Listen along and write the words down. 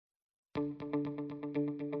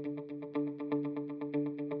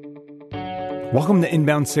Welcome to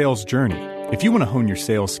Inbound Sales Journey. If you want to hone your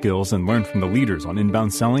sales skills and learn from the leaders on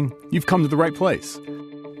inbound selling, you've come to the right place.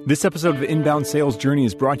 This episode of Inbound Sales Journey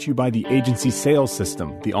is brought to you by the Agency Sales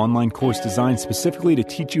System, the online course designed specifically to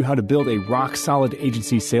teach you how to build a rock-solid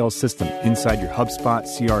agency sales system inside your HubSpot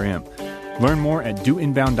CRM. Learn more at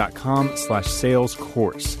doinbound.com/sales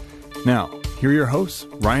course. Now, here are your hosts,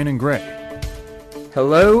 Ryan and Greg.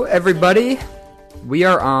 Hello, everybody. We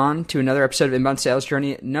are on to another episode of Inbound Sales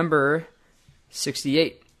Journey, number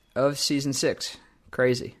 68 of Season 6.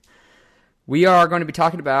 Crazy. We are going to be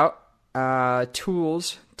talking about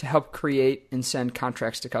tools to help create and send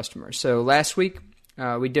contracts to customers. So last week,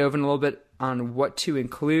 we dove in a little bit on what to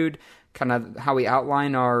include, kind of how we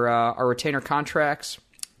outline our retainer contracts,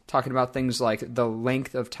 talking about things like the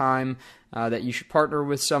length of time that you should partner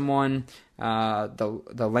with someone,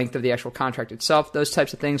 the length of the actual contract itself, those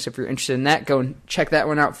types of things. So if you're interested in that, go and check that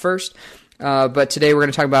one out first. But today we're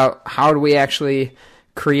going to talk about how do we actually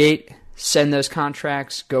create, send those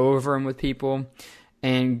contracts, go over them with people.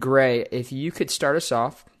 And Gray, if you could start us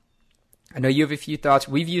off, I know you have a few thoughts.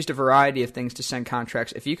 We've used a variety of things to send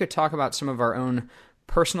contracts. If you could talk about some of our own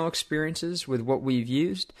personal experiences with what we've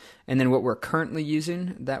used and then what we're currently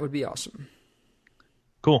using, that would be awesome.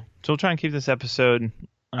 Cool. So we'll try and keep this episode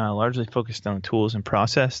largely focused on the tools and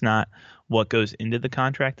process, not what goes into the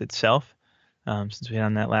contract itself. Since we had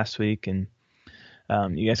on that last week, and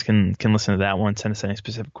you guys can listen to that one, send us any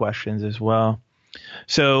specific questions as well.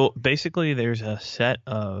 So basically, there's a set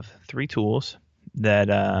of 3 tools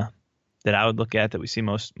that I would look at that we see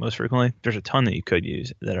most frequently. There's a ton that you could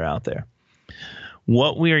use that are out there.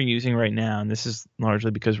 What we are using right now, and this is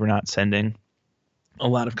largely because we're not sending a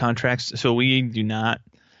lot of contracts, so we do not.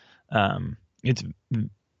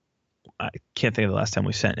 I can't think of the last time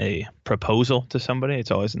we sent a proposal to somebody.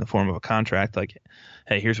 It's always in the form of a contract, like,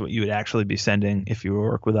 hey, here's what you would actually be sending if you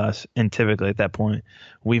work with us. And typically at that point,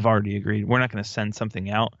 we've already agreed. We're not going to send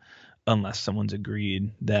something out unless someone's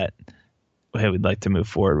agreed that, hey, we'd like to move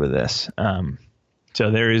forward with this.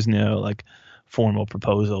 So there is no like formal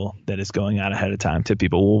proposal that is going out ahead of time to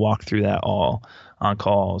people. We'll walk through that all on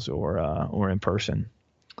calls or in person.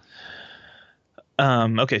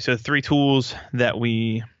 Okay, so 3 tools that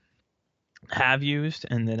we have used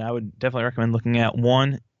and that I would definitely recommend looking at.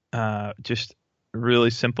 One, just really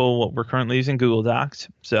simple, what we're currently using, Google Docs.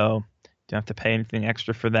 So you don't have to pay anything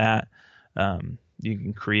extra for that. You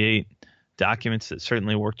can create documents that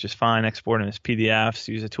certainly work just fine, export them as PDFs,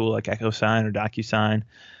 use a tool like EchoSign or DocuSign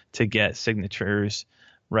to get signatures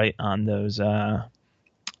right on those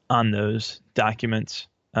documents.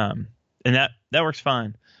 And that works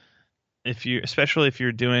fine. Especially if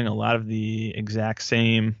you're doing a lot of the exact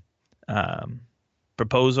same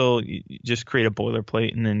proposal, you just create a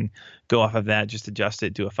boilerplate and then go off of that, just adjust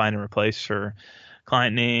it, do a find and replace for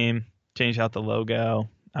client name, change out the logo,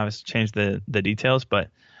 obviously change the details, but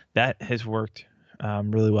that has worked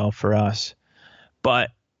really well for us.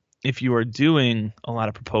 But if you are doing a lot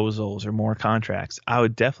of proposals or more contracts, I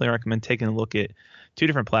would definitely recommend taking a look at 2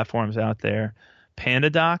 different platforms out there,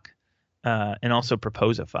 PandaDoc and also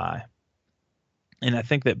Proposify. And I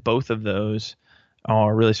think that both of those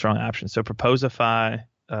are really strong options. So Proposify,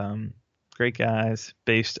 great guys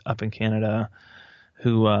based up in Canada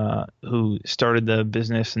who started the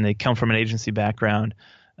business, and they come from an agency background.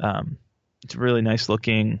 It's a really nice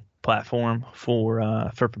looking platform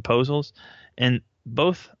for proposals, and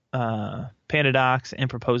both PandaDocs and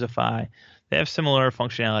Proposify, they have similar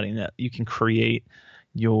functionality in that you can create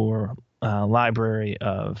your library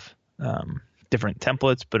of different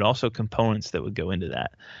templates, but also components that would go into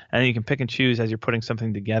that. And then you can pick and choose as you're putting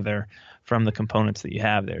something together from the components that you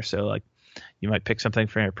have there. So like you might pick something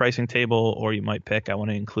from your pricing table, or you might pick, I want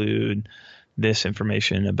to include this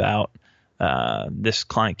information about this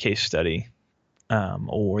client case study,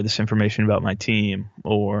 or this information about my team,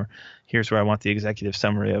 or here's where I want the executive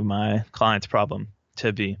summary of my client's problem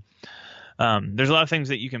to be. There's a lot of things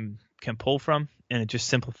that you can pull from, and it just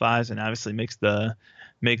simplifies and obviously makes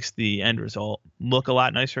the end result look a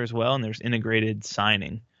lot nicer as well. And there's integrated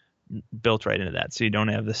signing built right into that. So you don't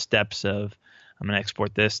have the steps of, I'm going to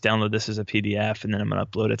export this, download this as a PDF, and then I'm going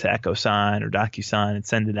to upload it to EchoSign or DocuSign and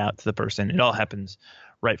send it out to the person. It all happens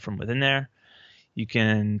right from within there. You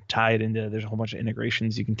can tie it into, there's a whole bunch of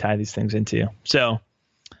integrations you can tie these things into. So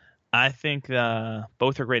I think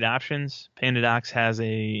both are great options. PandaDocs has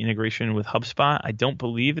a integration with HubSpot. I don't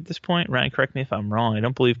believe at this point, Ryan, correct me if I'm wrong, I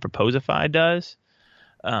don't believe Proposify does.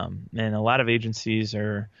 And a lot of agencies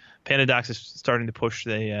PandaDocs is starting to push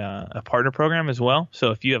a partner program as well.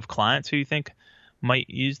 So if you have clients who you think might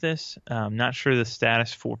use this. Not sure the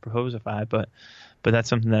status for Proposify, but that's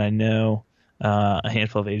something that I know a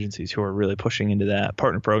handful of agencies who are really pushing into that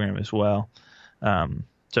partner program as well.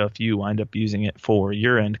 So if you wind up using it for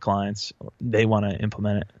your end clients, they want to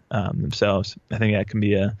implement it themselves. I think that can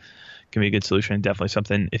be a good solution. Definitely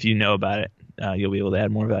something, if you know about it, you'll be able to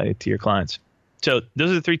add more value to your clients. So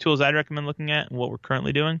those are the 3 tools I'd recommend looking at and what we're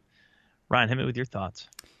currently doing. Ryan, hit me with your thoughts.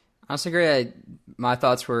 Honestly, great. My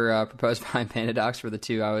thoughts were Proposify and PandaDocs were the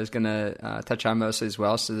 2 I was going to touch on mostly as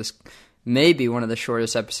well. So this may be one of the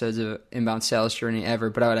shortest episodes of Inbound Sales Journey ever.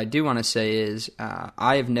 But what I do want to say is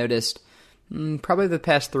I have noticed probably the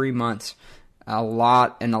past 3 months a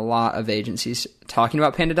lot of agencies talking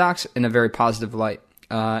about PandaDocs in a very positive light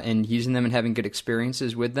and using them and having good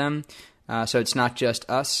experiences with them. So it's not just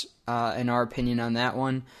us in our opinion on that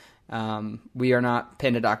one. We are not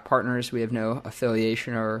PandaDoc partners. We have no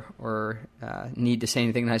affiliation or need to say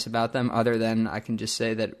anything nice about them other than I can just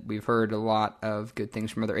say that we've heard a lot of good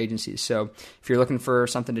things from other agencies. So if you're looking for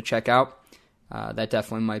something to check out, that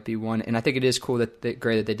definitely might be one. And I think it is cool that they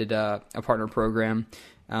did a partner program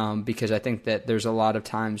because I think that there's a lot of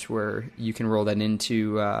times where you can roll that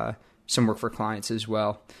into some work for clients as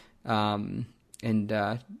well and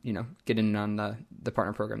get in on the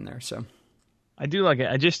partner program there. So I do like it.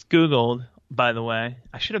 I just Googled, by the way.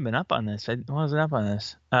 I should have been up on this. I wasn't up on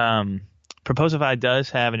this. Proposify does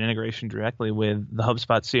have an integration directly with the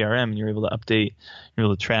HubSpot CRM, and you're able to update, you're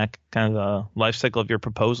able to track kind of the life cycle of your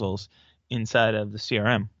proposals inside of the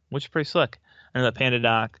CRM, which is pretty slick. I know that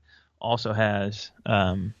PandaDoc also has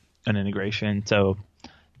an integration, so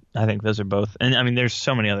I think those are both. And I mean, there's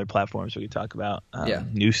so many other platforms we could talk about.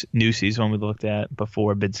 Newsy's one we looked at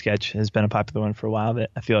before. BidSketch has been a popular one for a while that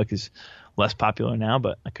I feel like is less popular now,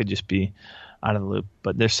 but I could just be out of the loop.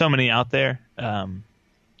 But there's so many out there.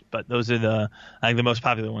 But those are I think the most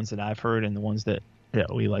popular ones that I've heard, and the ones that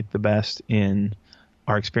we like the best in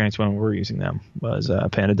our experience when we're using them was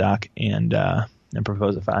PandaDoc and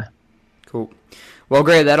Proposify. Cool. Well,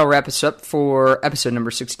 great. That'll wrap us up for episode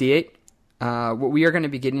number 68. What we are going to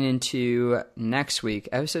be getting into next week,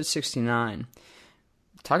 episode 69,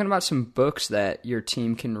 talking about some books that your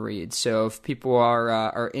team can read. So if people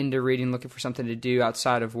are into reading, looking for something to do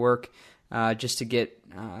outside of work, just to get,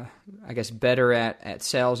 better at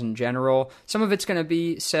sales in general. Some of it's going to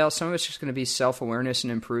be sales. Some of it's just going to be self-awareness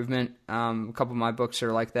and improvement. A couple of my books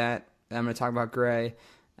are like that. I'm going to talk about Gray.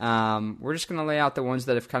 We're just going to lay out the ones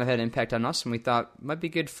that have kind of had an impact on us and we thought might be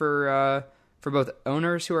good for both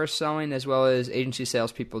owners who are selling as well as agency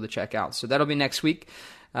salespeople to check out. So that'll be next week.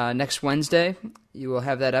 Next Wednesday, you will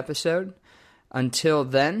have that episode. Until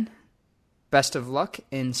then, best of luck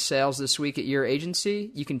in sales this week at your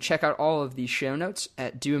agency. You can check out all of the show notes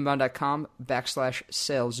at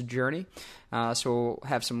doinbound.com/salesjourney. So we'll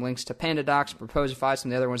have some links to PandaDocs, Proposify, some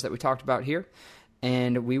of the other ones that we talked about here.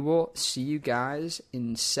 And we will see you guys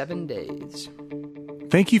in 7 days.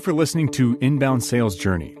 Thank you for listening to Inbound Sales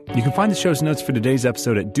Journey. You can find the show's notes for today's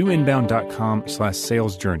episode at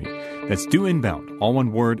doinbound.com/salesjourney. That's doinbound, all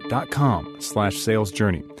one word,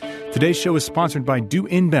 .com/salesjourney. Today's show is sponsored by Do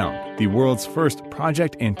Inbound, the world's first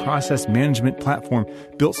project and process management platform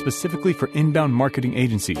built specifically for inbound marketing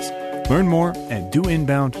agencies. Learn more at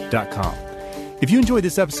doinbound.com. If you enjoyed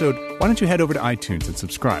this episode, why don't you head over to iTunes and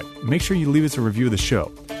subscribe? Make sure you leave us a review of the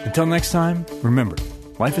show. Until next time, remember,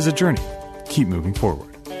 life is a journey. Keep moving forward.